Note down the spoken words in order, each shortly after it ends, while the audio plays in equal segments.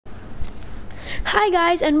Hi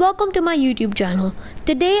guys and welcome to my YouTube channel.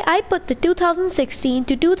 Today I put the 2016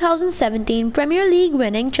 to 2017 Premier League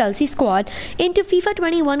winning Chelsea squad into FIFA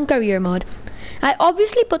 21 career mode. I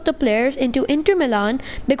obviously put the players into Inter Milan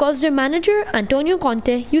because their manager Antonio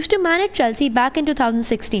Conte used to manage Chelsea back in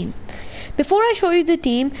 2016. Before I show you the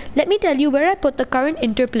team, let me tell you where I put the current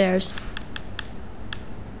Inter players.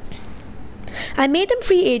 I made them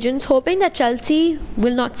free agents hoping that Chelsea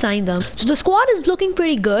will not sign them. So the squad is looking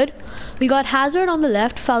pretty good. We got Hazard on the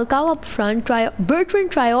left, Falcao up front,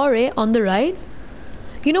 Bertrand Traore on the right.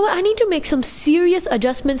 You know what? I need to make some serious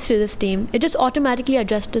adjustments to this team. It just automatically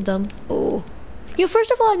adjusted them. Oh.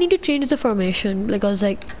 First of all, I need to change the formation because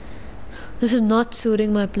this is not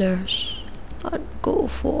suiting my players. I'd go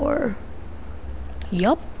for...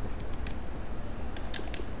 Yup.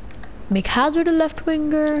 Make Hazard a left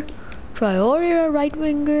winger. Traore a right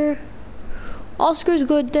winger. Oscar's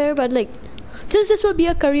good there, but since this will be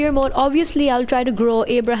a career mode, obviously I'll try to grow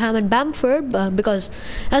Abraham and Bamford because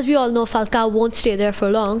as we all know, Falcao won't stay there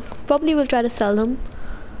for long. Probably will try to sell him.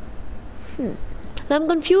 I'm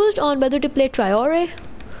confused on whether to play Traore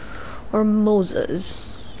or Moses.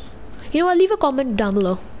 You know what, leave a comment down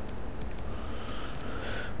below.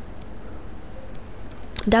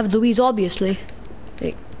 David Luiz, obviously.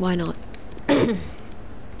 Why not?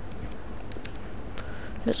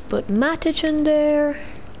 Let's put Matic in there.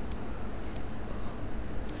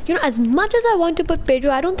 You know, as much as I want to put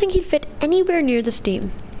Pedro, I don't think he'd fit anywhere near this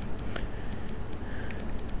team.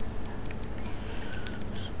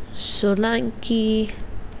 Solanke.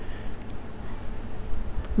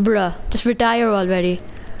 Bruh, just retire already.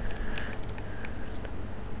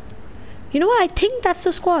 You know what? I think that's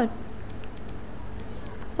the squad.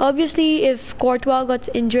 Obviously, if Courtois got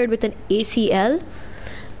injured with an ACL,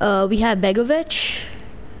 we have Begovic,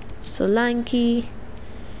 Solanke.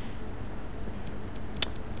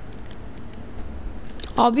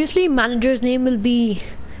 Obviously, manager's name will be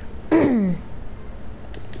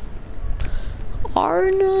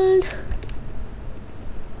Arnold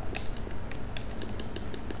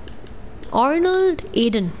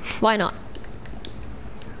Aiden. Why not?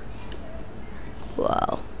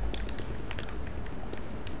 Wow.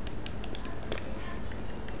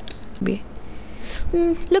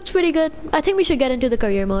 Looks pretty good. I think we should get into the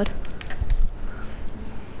career mode.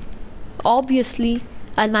 Obviously,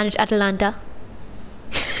 I'll manage Atalanta.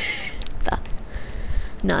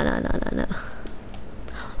 No.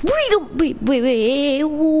 Wait.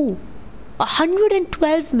 Ooh.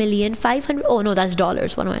 112,500,000. Oh no, that's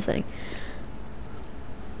dollars. What am I saying?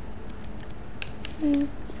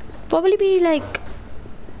 Probably be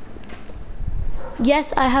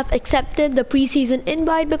yes, I have accepted the preseason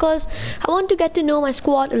invite because I want to get to know my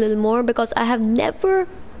squad a little more because I have never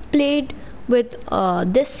played with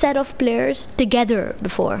this set of players together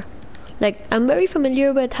before. I'm very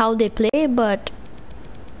familiar with how they play, but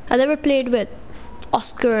I never played with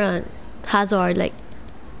Oscar and Hazard. I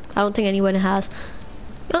don't think anyone has,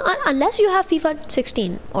 unless you have FIFA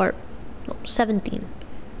 16 or 17.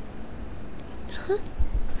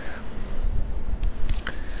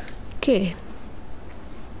 Okay,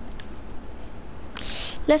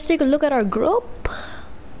 let's take a look at our group.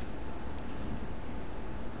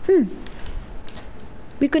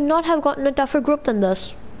 We could not have gotten a tougher group than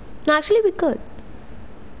this. No, actually we could.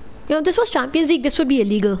 If this was Champions League, this would be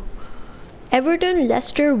illegal. Everton,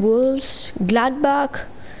 Leicester, Wolves, Gladbach,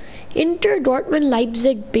 Inter, Dortmund,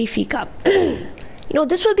 Leipzig, Benfica.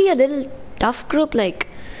 This will be a little tough group.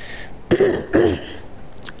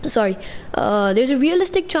 Sorry. There's a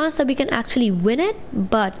realistic chance that we can actually win it,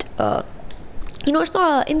 but it's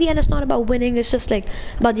not. In the end, it's not about winning. It's just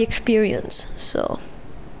about the experience. So,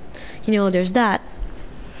 there's that.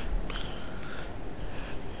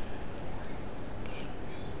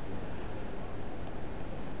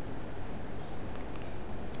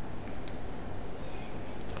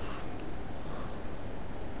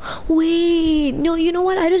 Wait, no, you know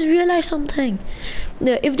what? I just realized something.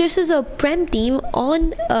 If this is a Prem team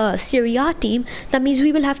on a Serie A team, that means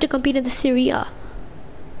we will have to compete in the Serie A.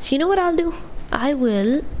 So you know what I'll do? I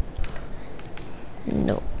will...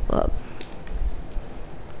 No.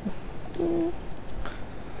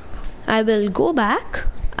 I will go back.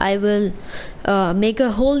 I will make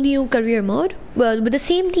a whole new career mode. Well, with the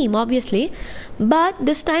same team, obviously. But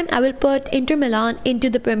this time, I will put Inter Milan into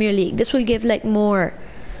the Premier League. This will give more...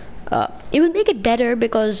 it will make it better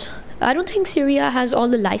because I don't think Serie A has all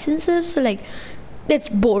the licenses, so it's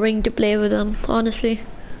boring to play with them, honestly.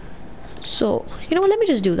 So you know what, let me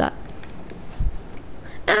just do that.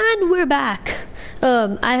 And we're back.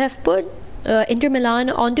 I have put Inter Milan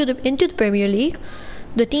into the Premier League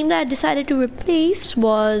The team that I decided to replace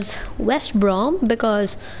was West Brom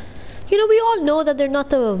because, you know, we all know that they're not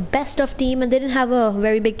the best of team and they didn't have a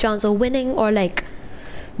very big chance of winning or like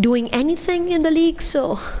doing anything in the league.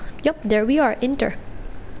 So, yep, there we are, Inter.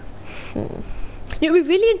 It'll be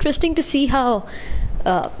really interesting to see how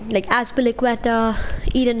like Azpilicueta,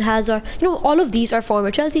 Eden Hazard, you know, all of these are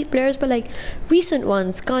former Chelsea players, but like recent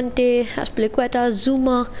ones, Kante, Azpilicueta,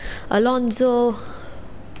 Zuma, Alonso,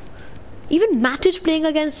 even Matic playing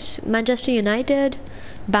against Manchester United,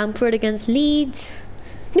 Bamford against Leeds.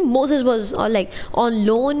 I think Moses was like on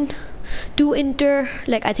loan to Inter,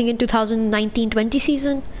 like I think in 2019-20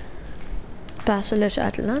 season. Pasalic,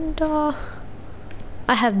 Atlanta.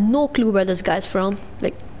 I have no clue where this guy's from.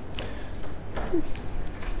 Like,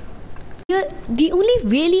 yeah, the only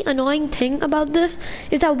really annoying thing about this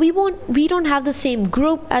is that we don't have the same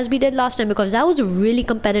group as we did last time, because that was a really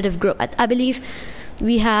competitive group. I believe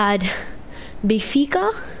we had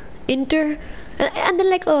Benfica, Inter, and then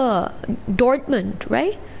like Dortmund,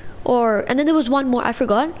 right? And then there was one more, I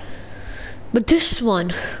forgot. But this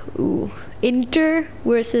one, ooh, Inter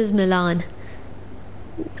versus Milan,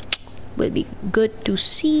 will be good to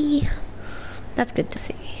see. That's good to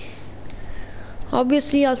see.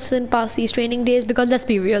 Obviously, I'll send past these training days because let's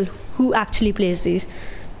be real, who actually plays these?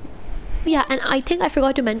 Yeah, and I think I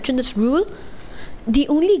forgot to mention this rule. The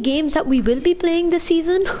only games that we will be playing this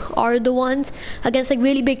season are the ones against like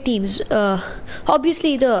really big teams.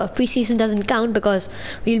 Obviously the preseason doesn't count because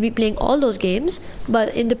we'll be playing all those games,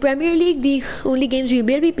 but in the Premier League the only games we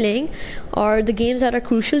will be playing are the games that are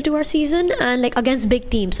crucial to our season, and like against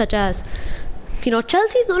big teams such as, you know,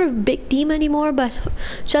 Chelsea's not a big team anymore, but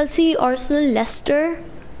Chelsea, Arsenal, Leicester,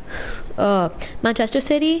 Manchester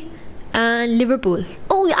City and Liverpool.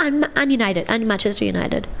 Oh, and United, and Manchester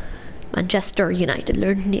United.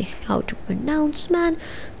 Learn me how to pronounce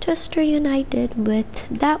Manchester United with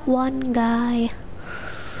that one guy.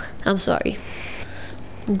 I'm sorry.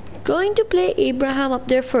 I'm going to play Abraham up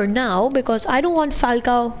there for now because I don't want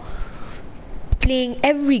Falcao playing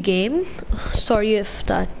every game. Sorry if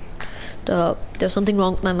there's something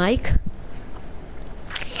wrong with my mic.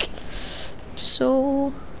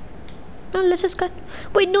 So let's just cut.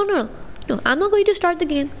 Wait, no, I'm not going to start the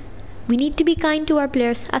game. We need to be kind to our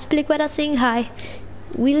players. Azpilicueta saying hi,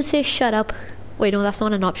 we'll say shut up. Wait, no, that's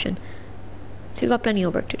not an option. Still got plenty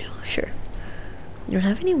of work to do. Sure, you don't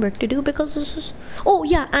have any work to do because this is... Oh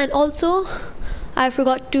yeah, and also I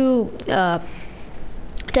forgot to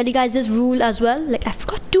tell you guys this rule as well. Like, I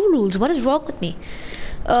forgot 2 rules. What is wrong with me?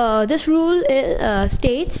 This rule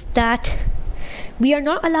states that we are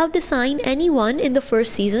not allowed to sign anyone in the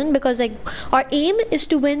first season because like our aim is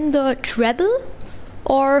to win the treble,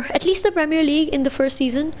 or at least the Premier League in the first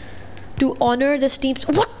season, to honor this team's...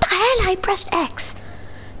 What the hell? I pressed X.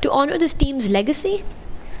 To honor this team's legacy.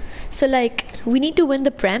 So like, we need to win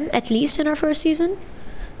the Prem at least in our first season.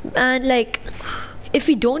 And like, if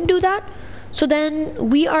we don't do that, so then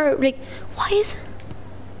we are like...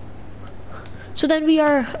 So then we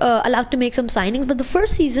are allowed to make some signings. But the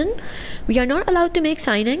first season, we are not allowed to make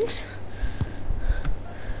signings.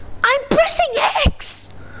 I'm pressing X!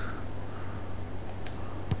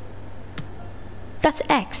 That's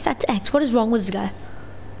X. What is wrong with this guy?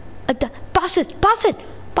 Pass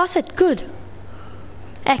it. Good.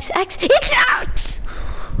 X.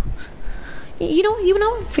 You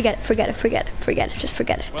know. Forget it. Just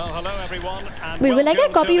forget it. Well, hello everyone. Wait, will I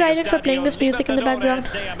get copyrighted for playing this music in the background?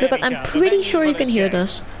 Because I'm pretty sure you can hear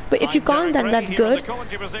this. But if you can't, then that's good.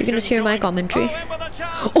 You can just hear my commentary.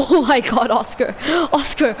 Oh my God, Oscar,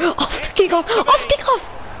 off the kickoff.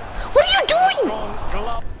 What are you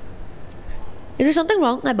doing? Is there something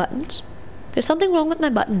wrong with my buttons? There's something wrong with my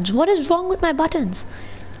buttons. What is wrong with my buttons?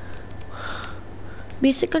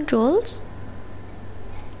 Basic controls.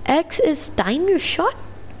 X is time your shot.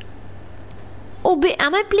 Oh, wait,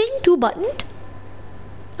 am I playing 2-button?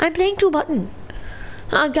 I'm playing 2-button.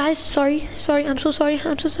 Guys, sorry. I'm so sorry.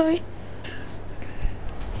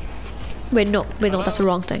 Wait, no, that's the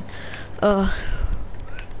wrong thing.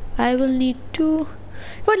 I will need to...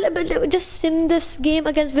 Well, just sim this game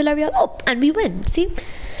against Villarreal. Oh, and we win. See,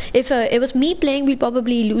 if it was me playing, we'd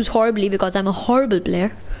probably lose horribly because I'm a horrible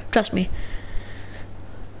player. Trust me.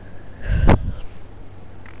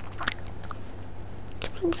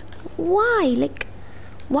 Why? Like,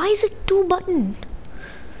 why is it 2-button?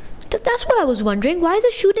 That's what I was wondering. Why is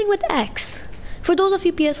it shooting with X? For those of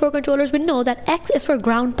you PS4 controllers would know that X is for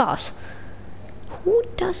ground pass. Who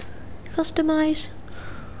does customize?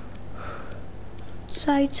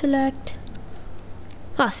 Side select.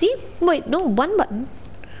 See? Wait, no, 1 button.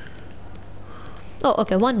 Oh,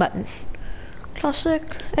 okay, 1 button. Classic,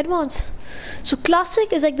 advanced. So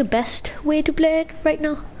classic is like the best way to play it right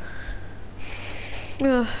now.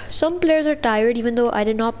 Some players are tired even though I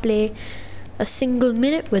did not play a single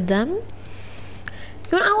minute with them.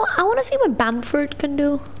 You know, I want to see what Bamford can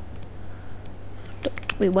do.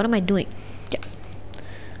 Wait, what am I doing? Yeah.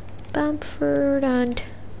 Bamford and...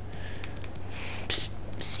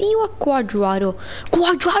 see what Cuadrado.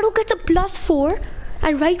 Cuadrado gets a +4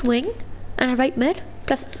 at right wing and at right mid.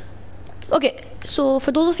 Plus... okay, so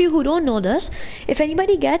for those of you who don't know this, if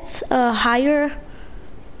anybody gets a higher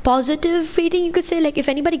positive rating, you could say, like if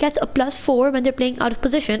anybody gets a +4 when they're playing out of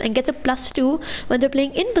position and gets a +2 when they're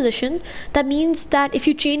playing in position, that means that if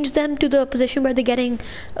you change them to the position where they're getting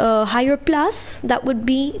a higher plus, that would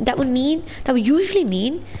usually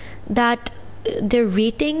mean that their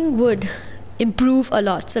rating would improve a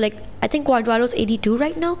lot. So like I think Cuadrado's 82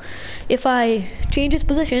 right now. If I change his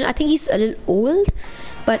position, I think he's a little old,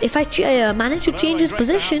 but if I manage to change his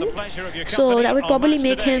position, so that would probably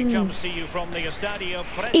make him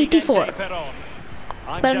 84.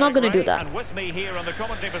 But I'm not going to do that.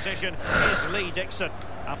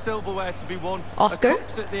 Oscar?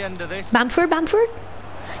 Bamford?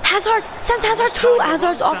 Hazard! Sends Hazard through!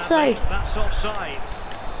 Hazard's offside.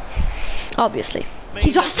 Obviously.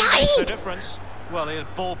 He's offside! Well, he had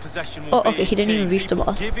ball possession. Oh, okay, he didn't even reach the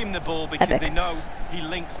ball. Give him the ball because Epic. they know he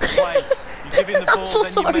links the play. You give him the ball, I'm so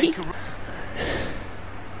sorry. Who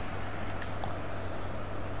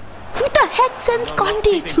the heck sends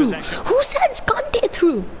Conte through? Who sends Conte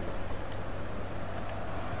through?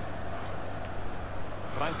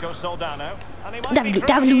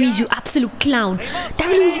 David Luiz, you absolute clown.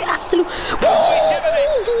 David Luiz, you absolute...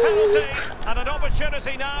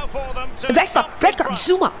 Red card,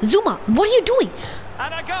 Zuma, what are you doing?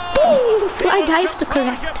 I dived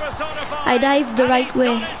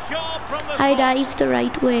the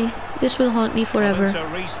right way. This will haunt me forever.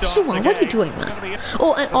 Zuma, what are you doing, man?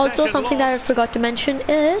 Oh, and also something that I forgot to mention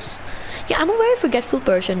is, yeah, I'm a very forgetful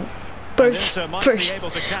person. I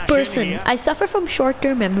suffer from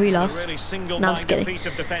short-term memory loss. No, I'm just kidding.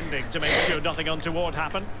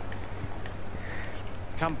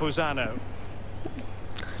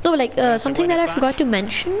 No, like something that I forgot to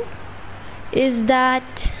mention is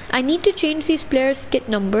that I need to change these players' kit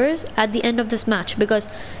numbers at the end of this match, because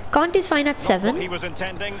Conte is fine at 7,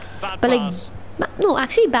 but like no,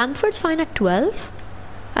 actually Bamford's fine at 12.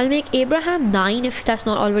 I'll make Abraham 9 if that's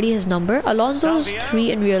not already his number. Alonso's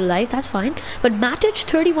 3 in real life, that's fine. But Matic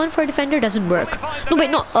 31 for a defender doesn't work. No, wait,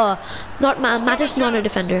 no, not Matic's not a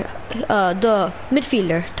defender. The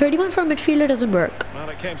midfielder. 31 for a midfielder doesn't work.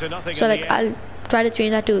 So like I'll try to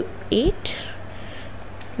change that to 8.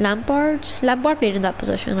 Lampard played in that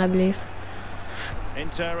position, I believe.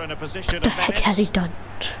 What the heck has he done?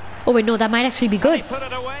 Oh wait, no, that might actually be good. Who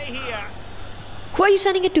are you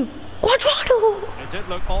sending it to? Cuadrado! It did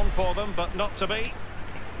look on for them, but not to be.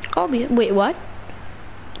 Oh, wait, what?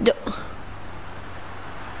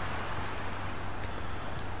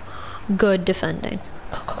 Good defending.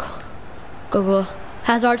 Go.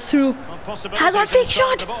 Hazard's through. Hazard fake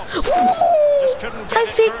shot! I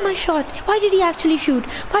faked my shot. Why did he actually shoot?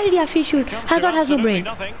 Hazard has no brain.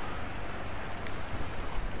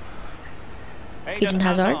 Eden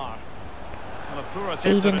Hazard.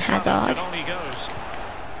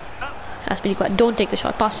 That's pretty quiet. Don't take the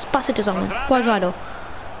shot. Pass it to someone. Cuadrado.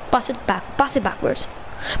 Pass it backwards.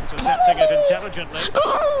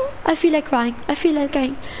 I feel like crying.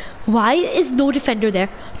 Why is no defender there?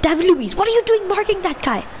 David Luiz, what are you doing marking that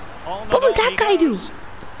guy? What will that guy do?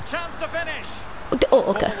 Oh,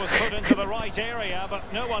 okay.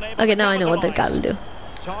 Okay, now I know what that guy will do.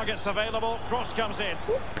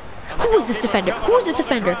 Who is this defender?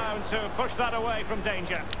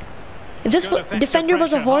 If this defender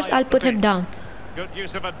was a horse, I'll put him down.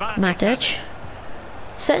 Matic.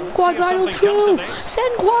 Send Cuadrado through!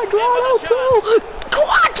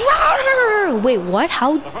 Cuadrado! Wait, what?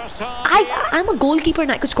 How? I'm a goalkeeper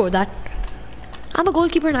and I could score that.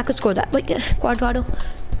 Wait, Cuadrado,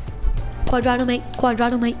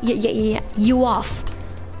 mate. Yeah. You're off.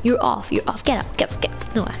 Get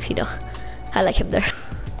out. No, actually, no. I like him there.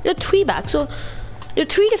 They're 3 back, so they're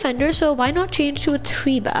 3 defenders, so why not change to a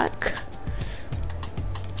 3 back?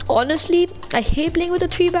 Honestly, I hate playing with a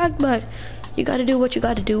 3 back, but you gotta do what you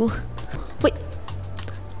gotta do. Wait,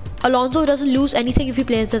 Alonso doesn't lose anything if he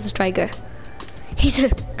plays as a striker. He's a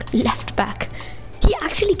left back. He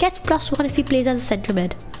actually gets +1 if he plays as a centre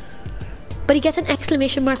mid, but he gets an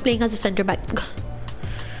exclamation mark playing as a centre back.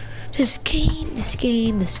 This game.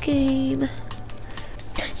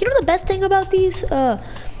 You know the best thing about these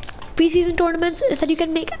preseason tournaments is that you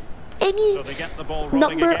can make any So they get the ball rolling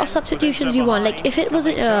number again of substitutions you want. Like if it was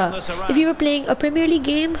if you were playing a Premier League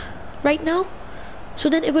game right now, so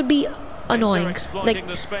then it would be annoying. Like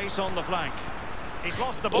the space on the flank. He's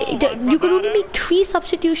lost the ball. you could only make 3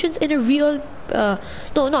 substitutions in a real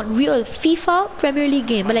no, not real FIFA Premier League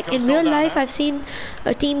game, but like in real life I've seen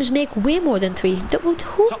teams make way more than 3.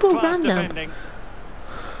 Who programmed them?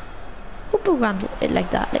 Who programmed it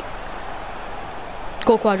like that? Like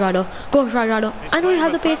go Quadrado, go Quadrado. I know you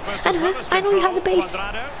have the pace. I know you have the pace.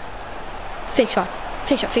 Fake shot,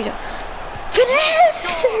 fake shot, fake shot.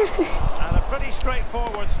 Finish! And a pretty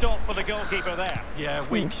straightforward stop for the goalkeeper there. Yeah,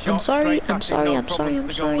 weak shot. I'm sorry, straight I'm at it, sorry, no I'm sorry, problem I'm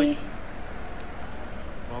for the goalie. sorry.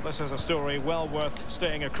 Well, this is a story well worth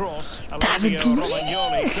staying across. David Alessio Luiz.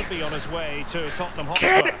 Romagnoli could be on his way to Tottenham Hotspur.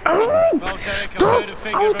 Get out! Well, Derek, Go I've heard a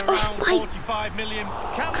figure out of of around my... 45 million.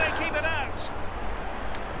 Can they keep it out?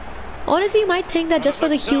 Honestly, you might think that just for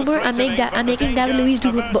the humor I'm making David Luiz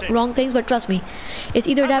do wrong things, but trust me, it's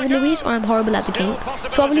either David Luiz or I'm horrible at the game.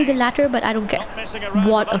 It's probably the latter, but I don't care.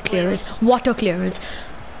 What a clearance! What a clearance!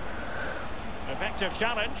 Effective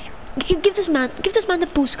challenge. Give this man the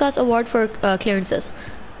Puskas award for clearances.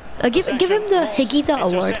 Give him the Higuita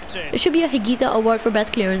award. There should be a Higuita award for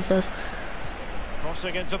best clearances.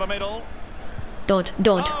 Crossing into the middle. Don't.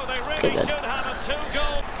 Oh, they really Okay, good. should have a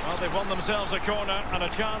 2-goal. Well, they've won themselves a corner and a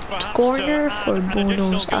chance perhaps Corner to for add an additional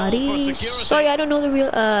Bonos goal for Aris. security. Sorry, I don't know the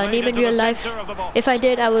real name in into real the life. centre of the box. If I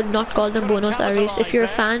did, I would not call them Couldn't Bonos Aris. If you're a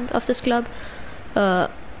capitalise fan of this club,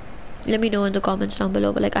 let me know in the comments down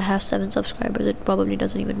below. But like, I have 7 subscribers. It probably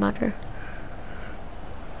doesn't even matter.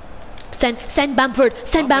 Send Bamford.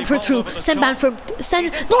 Send Bamford through. Send Bamford.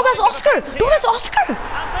 Send. No, that's Oscar. No, that's Oscar.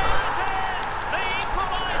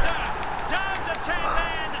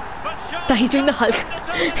 He's doing the Hulk.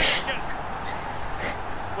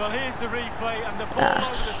 Well, here's the replay and the ball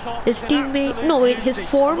over the top. His teammate, no wait, his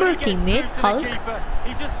former teammate, Hulk.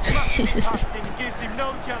 He just smashes past him and gives him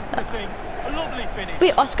no chance to think. A lovely finish.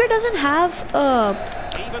 Wait, Oscar doesn't have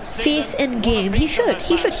face in game. He should.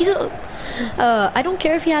 He's a. I don't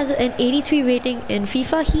care if he has an 83 rating in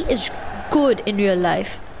FIFA. He is good in real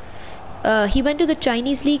life. He went to the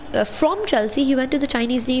Chinese league from Chelsea. He went to the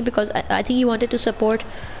Chinese league because I think he wanted to support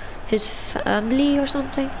his family or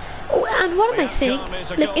something. Oh, and what am I saying?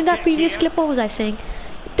 Like in that previous clip, what was I saying?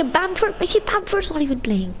 The Bamford's not even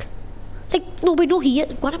playing. Like no, wait, no, he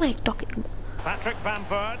is. What am I talking about? Patrick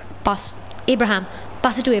Bamford. Pass, Abraham.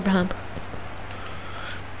 Pass it to Abraham.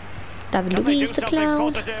 David Luiz, the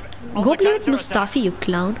clown. Go play with Mustafi, you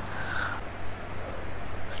clown.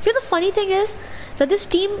 You know the funny thing is that this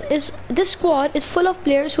squad is full of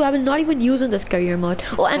players who I will not even use in this career mode.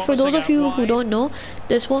 Oh, and for those of you who don't know,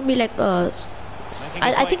 this won't be like I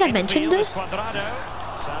think I mentioned this,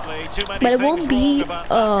 but it won't be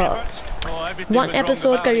one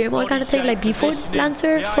episode career mode kind of thing like before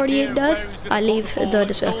Lancer 48 does. I'll leave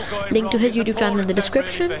the link to his YouTube channel in the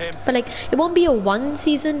description. But like it won't be a one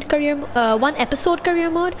episode career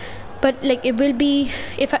mode. But like it will be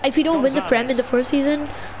if we don't win the Prem in the first season,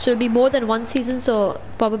 so it'll be more than one season, so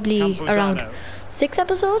probably around 6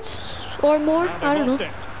 episodes or more. I don't know.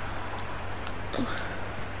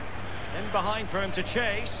 In behind for him to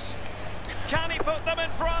chase. Can he put them in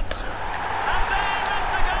front? And there is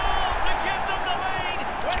the goal to give them the lead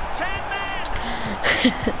with 10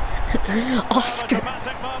 men. Oscar.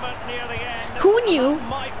 Dramatic moment near the end. Who knew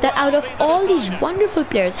that out of all these wonderful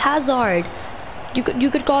players, Hazard, you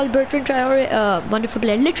could call Bertrand Traore a wonderful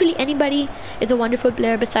player. Literally anybody is a wonderful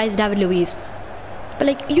player besides David Luiz. But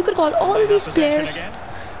like you could call all these players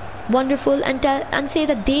wonderful and say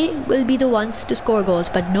that they will be the ones to score goals.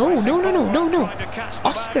 But no.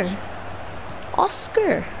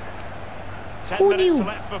 Oscar. Who knew?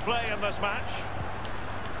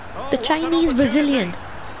 The Chinese Brazilian.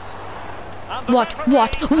 What?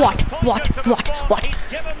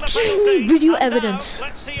 Give me video evidence.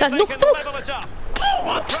 No.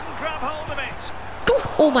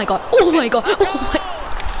 Oh my god.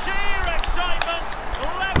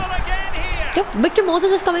 Yep, Victor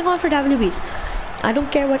Moses is coming on for David Luiz. I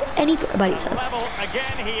don't care what anybody says.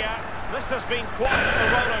 This has been quite a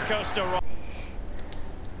roller coaster ride.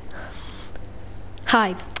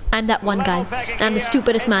 Hi, I'm that one guy, and I'm the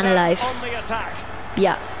stupidest man alive.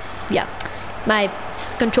 Yeah. My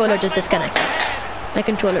controller just disconnected.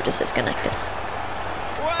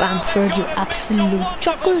 Bamford, you absolute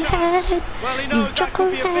chucklehead. You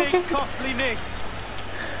chucklehead.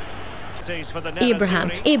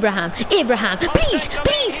 Abraham. Please.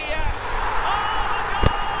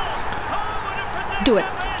 Do it.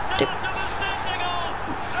 Do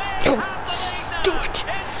it.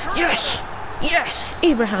 Yes.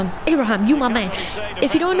 Abraham, you my man.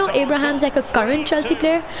 If you don't know, Abraham's like a current Chelsea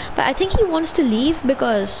player, but I think he wants to leave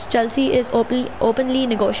because Chelsea is openly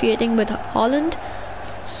negotiating with Holland.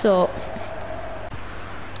 So,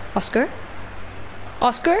 Oscar,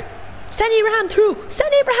 send Abraham through.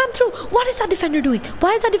 What is that defender doing?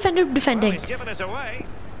 Why is that defender defending? He's given us away.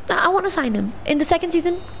 I want to sign him in the second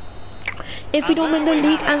season. If we don't win the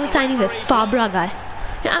league, I'm signing this Fabra guy.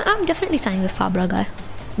 Yeah, I'm definitely signing this Fabra guy.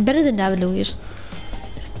 Better than David Luiz.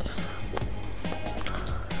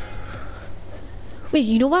 Wait,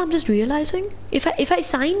 you know what I'm just realizing? If I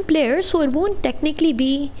sign players, so it won't technically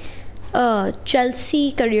be a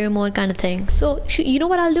Chelsea career mode kind of thing. So you know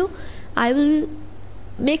what I'll do? I will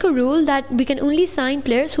make a rule that we can only sign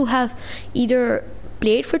players who have either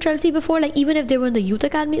played for Chelsea before, like even if they were in the youth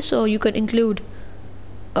academy. So you could include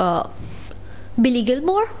Billy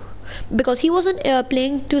Gilmore, because he wasn't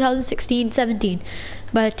playing 2016-17,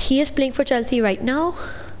 but he is playing for Chelsea right now.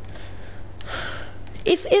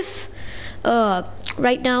 If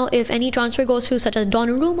right now, if any transfer goes through, such as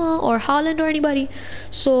Donnarumma or Haaland or anybody,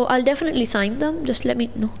 so I'll definitely sign them. Just let me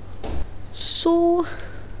know. So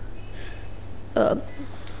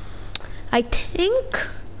I think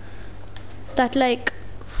that like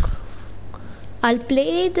I'll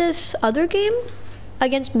play this other game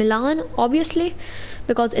against Milan, obviously,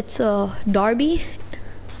 because it's a derby.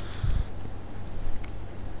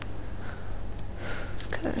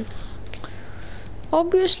 Okay.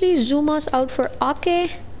 Obviously, Zuma's out for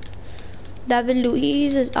Ake. David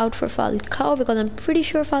Luiz is out for Falcao, because I'm pretty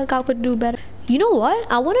sure Falcao could do better. You know what?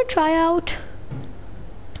 I want to try out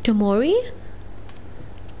Tomori,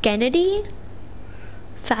 Kennedy,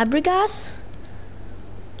 Fabregas,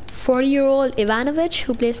 40-year-old Ivanovic,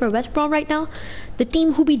 who plays for West Brom right now, the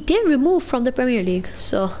team who we did remove from the Premier League.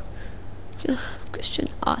 So, Christian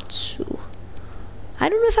Atsu. I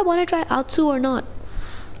don't know if I want to try Atsu or not.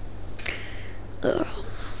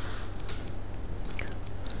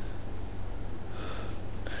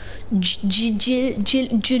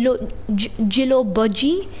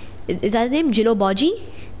 Jiloboji, is that his name? Jiloboji?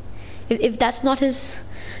 If that's not his,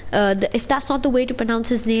 if that's not the way to pronounce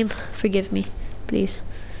his name, forgive me, please.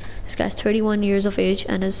 This guy's 31 years of age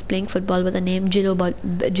and is playing football with the name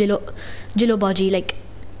Jiloboji. Like,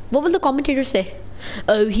 what will the commentator say?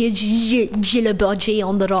 Oh, here's Jiloboji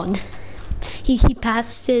on the run. He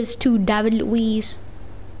passes to David Luiz.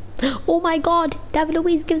 Oh my God! David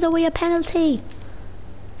Luiz gives away a penalty.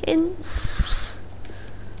 And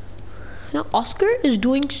now Oscar is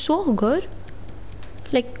doing so good.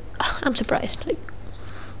 Like, I'm surprised. Like,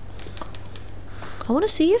 I want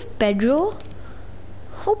to see if Pedro.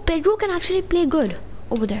 Oh, Pedro can actually play good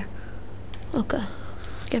over there. Okay,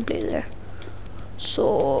 can play there.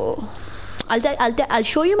 So I'll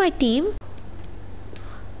show you my team.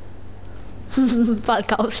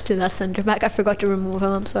 Falcao still at centre back. I forgot to remove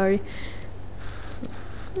him. I'm sorry.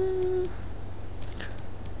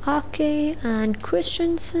 Ake and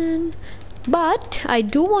Christensen, but I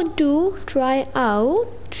do want to try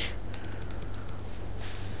out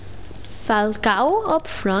Falcao up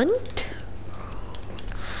front.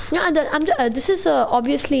 Yeah, this is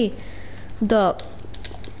obviously the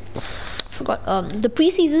the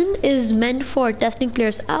preseason is meant for testing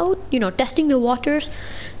players out, testing the waters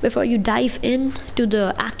before you dive in to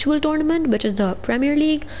the actual tournament, which is the Premier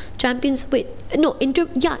League.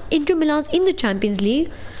 Inter Milan's in the Champions League,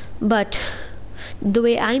 but the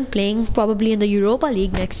way I'm playing, probably in the Europa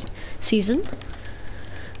League next season.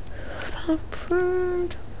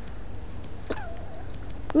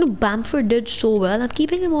 Bamford did so well. I'm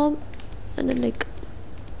keeping him on, and then like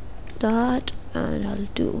that, and I'll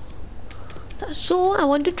do that. So I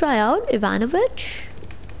want to try out Ivanovic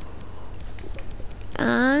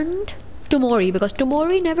and Tomori, because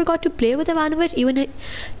Tomori never got to play with Ivanovic,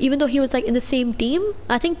 even though he was like in the same team.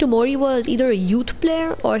 I think Tomori was either a youth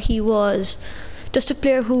player or he was just a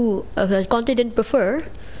player who Conte didn't prefer.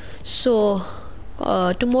 So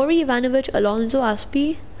Tomori, Ivanovic, Alonso,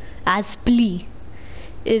 Aspili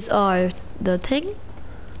is the thing.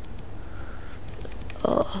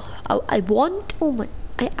 I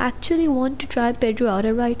actually want to try Pedro out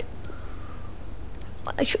at right.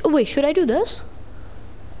 Wait, should I do this?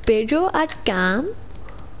 Pedro at cam.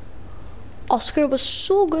 Oscar was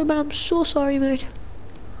so good, but I'm so sorry, mate.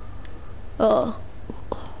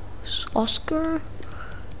 Oscar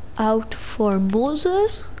out for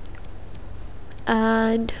Moses,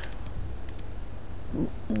 and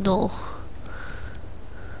no.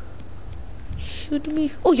 Should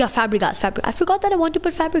we? Oh yeah, Fabregas. I forgot that I want to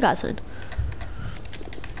put Fabregas in.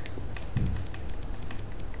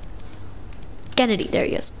 Kennedy, there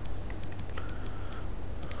he is.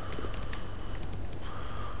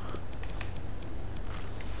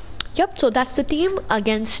 Yep, so that's the team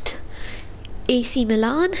against AC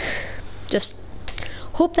Milan. Just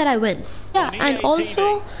hope that I win. Yeah, and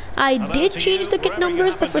also I did change the kit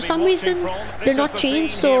numbers, but for some reason they're not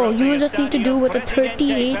changed, so you will just need to do with a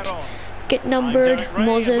 38 kit numbered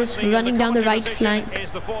Moses running down the right flank.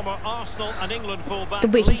 The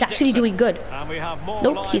way he's actually doing good.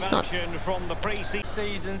 Nope, he's not.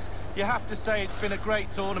 You have to say it's been a great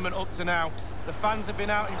tournament up to now. The fans have been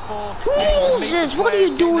out in force. Moses, what are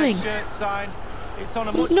you doing?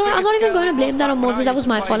 No, I'm not even going to blame that on Moses. That was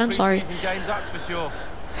my fault. I'm sorry.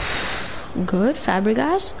 Good,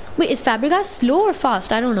 Fabregas. Wait, is Fabregas slow or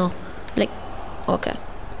fast? I don't know. Like, okay.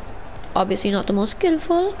 Obviously not the most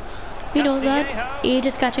skillful. We know that. Age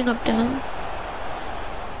is catching up to him.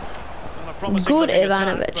 Good,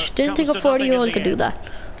 Ivanovic. Didn't think a 40-year-old could do that.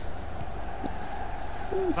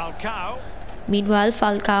 Meanwhile,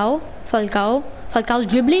 Falcao's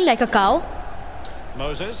dribbling like a cow.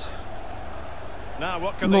 Moses. Now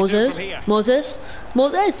what can Moses, they do from here?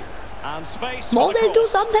 Moses, And space Moses, do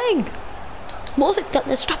something. Moses,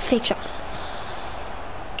 stop fake shot.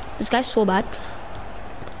 This guy's so bad.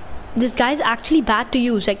 This guy's actually bad to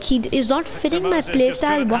use. Like, he is not fitting my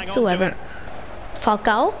playstyle whatsoever.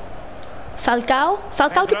 Falcao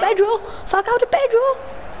to Pedro.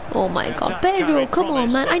 Oh my God, Pedro, come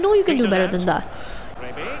on, man. I know you can do better than that.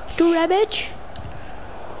 To Rebic.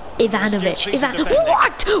 Ivanovic.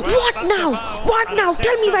 What now?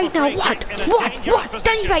 Tell me right now. What?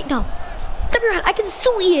 Tell me right now. Tell me right. I can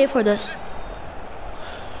sue EA for this.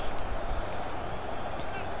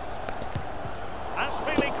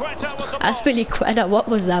 Aspilicueta, what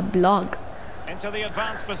was that block? Into the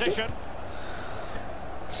advanced position.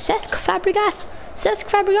 Cesc Fabregas.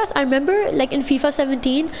 I remember, like, in FIFA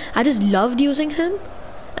 17, I just loved using him.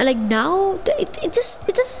 And like now, it just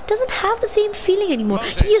doesn't have the same feeling anymore.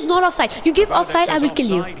 He is not offside. You give offside, I will kill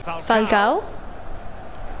you. Falcao.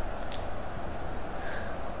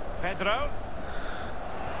 Pedro.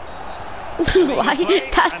 Why?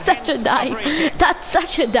 That's such a dive. That's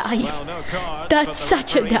such a dive. Oh my God, that's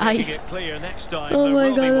such a dive.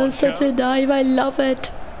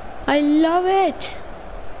 I love it.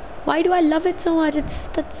 Why do I love it so much?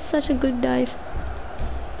 That's such a good dive.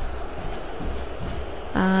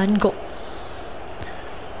 And go.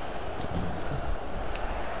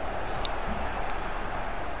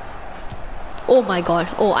 Oh my God.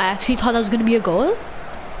 Oh, I actually thought that was going to be a goal.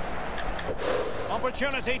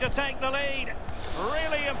 Opportunity to take the lead.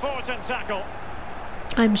 Really important tackle.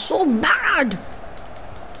 I'm so mad.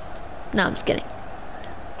 No, I'm just kidding.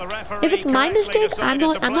 If it's my mistake, I'm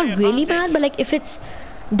not really mad, but like if it's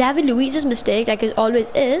David Luiz's mistake, like it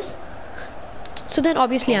always is, so then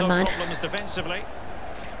obviously I'm mad.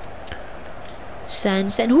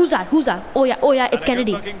 Send. Who's that? Oh yeah, it's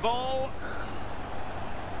Kennedy.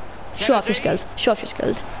 Show off your skills.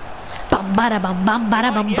 Bam, bada, bam, bam,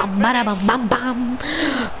 bada, bam, bam, bada, bam, bam, bam.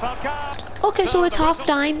 Okay, so it's half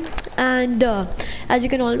time, and as you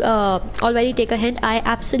can all already take a hint, I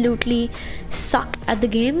absolutely suck at the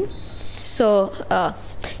game. So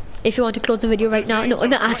if you want to close the video right now, no,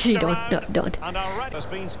 actually don't. There's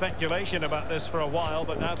been speculation about this for a while,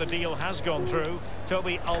 but now the deal has gone through.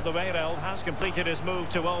 Toby Alderweireld has completed his move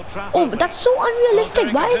to Old Trafford. Oh, but that's so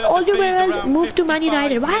unrealistic. Why has Alderweireld moved to Man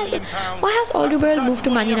United? Why has Alderweireld moved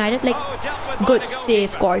to Man United? Like, good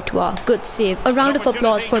save, Courtois. Good save. A round of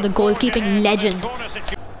applause for the goalkeeping legend.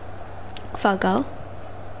 Falcao.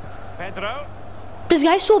 Pedro. This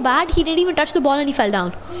guy's so bad, he didn't even touch the ball and he fell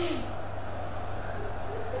down.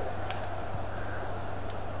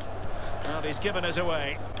 He's given us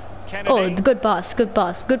away. Kennedy. Oh, good pass to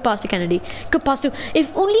Kennedy. Good pass to.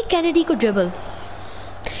 If only Kennedy could dribble.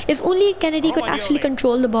 If only Kennedy could actually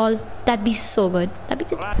control the ball, that'd be so good. That'd be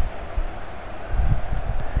good.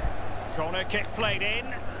 Corner kick played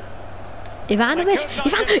in. Ivanovic,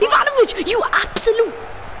 you absolute.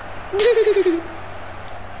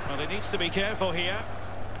 Well, he needs to be careful here.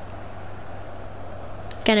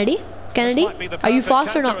 Kennedy, are you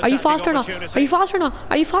fast or not? Are you fast or not?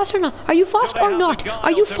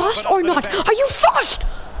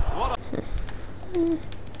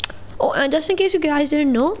 Oh, and just in case you guys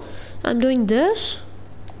didn't know, I'm doing this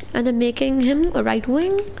and then making him a right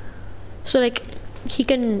wing so like he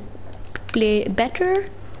can play better.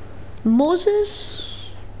 Moses,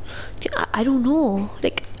 I don't know,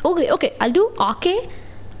 like okay, I'll do Ake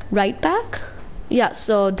right back. Yeah,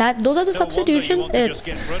 so those are the substitutions. It's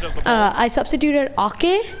I substituted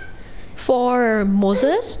Ake for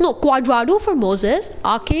Moses. No, Cuadrado for Moses.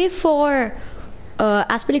 Ake for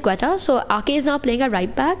Aspilicueta. So Ake is now playing at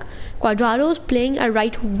right back. Cuadrado is playing at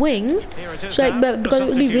right wing. So like, because it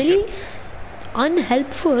would be really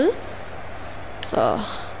unhelpful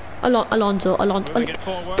Alonso. Moving it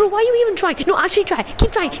forward. Bro, why are you even trying? No, actually try.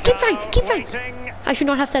 Keep trying. Waiting. I should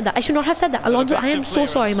not have said that. Alonso, I am so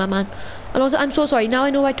sorry, my man. Alonso, I'm so sorry. Now I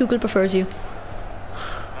know why Tuchel prefers you.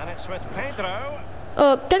 And it's with Pedro.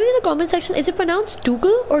 Tell me in the comment section, is it pronounced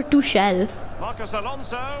Tuchel or Tuchel? Marcos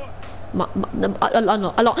Alonso. Mate.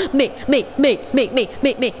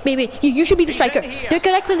 You should be the striker. They're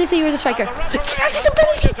correct when they say you're the striker. It's a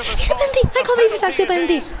penalty. It's a penalty. I can't believe it's actually a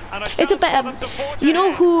penalty. It's a you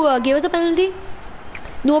know who gave us a penalty?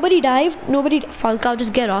 Nobody dived. Falcao,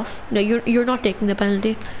 just get off. No, you're not taking the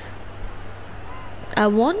penalty. I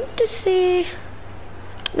want to say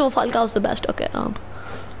no. Falcao's the best. Okay.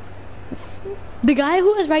 The guy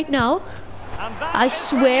who is right now. I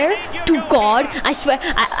swear to God,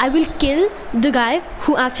 I will kill the guy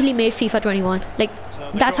who actually made FIFA 21. Like,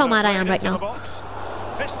 that's how mad I am right now.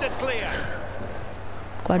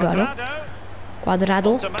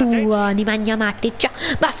 Quadrado to Nemanja Matic.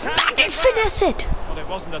 Matic, finesse it! Well, it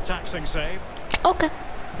wasn't a taxing save. Okay.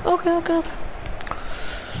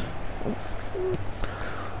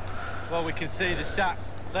 Well, we can see the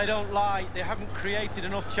stats. They don't lie. They haven't created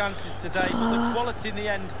enough chances today, but the quality in the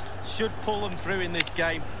end should pull them through in this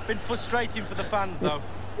game. Been frustrating for the fans, though.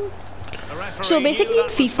 So basically in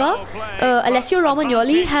FIFA, Alessio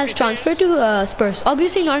Romagnoli has transferred to Spurs.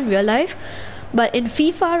 Obviously not in real life, but in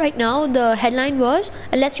FIFA right now, the headline was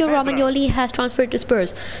Alessio Romagnoli has transferred to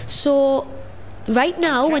Spurs. So right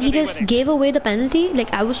now, when he just gave away the penalty,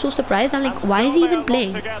 like, I was so surprised. I'm like, why is he even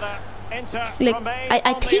playing? Like,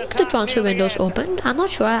 I think the transfer window's opened. I'm not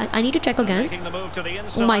sure. I need to check again.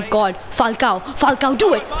 Oh my God, Falcao,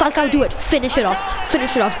 do it! Falcao, do it! Finish it off!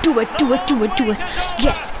 Do it!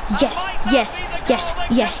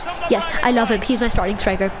 Yes! I love him. He's my starting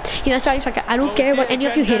striker. I don't care what any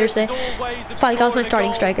of you haters say. Falcao's my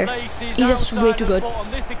starting striker. He's just way too good.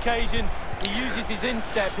 On this occasion, he uses his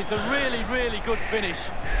instep. It's a really good finish.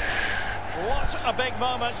 What a big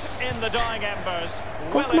moment in the dying embers.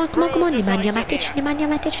 Come on, Nemanja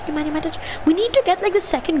Matic. We need to get like the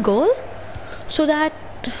second goal so that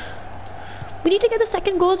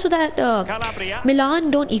Milan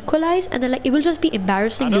don't equalize, and then like it will just be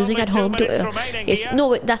embarrassing And losing only at 2 home minutes to remaining yes, here.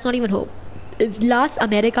 no, that's not even hope. It's Las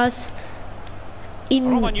Americas in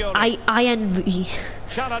Romagnoli. INV.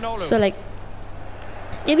 Çalhanoğlu. So like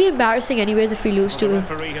it'd be embarrassing anyways if we lose The to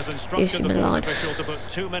referee has instructed AC the fourth Milan. official to put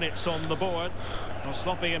 2 minutes on the board. Well,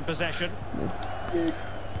 sloppy in possession.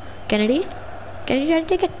 Kennedy try to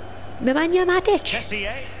take it. Nemanja Matic.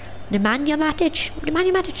 Tessier. Nemanja Matic.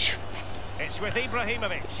 It's with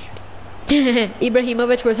Ibrahimovic.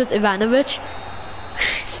 Ibrahimovic versus Ivanovic.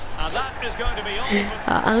 And that is going to be all.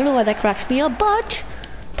 I don't know why that cracks me up, but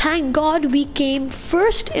thank God we came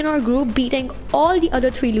first in our group, beating all the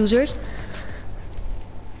other 3 losers.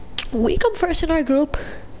 We come first in our group,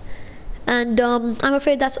 and I'm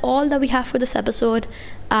afraid that's all that we have for this episode.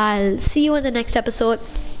 I'll see you in the next episode.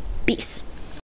 Peace.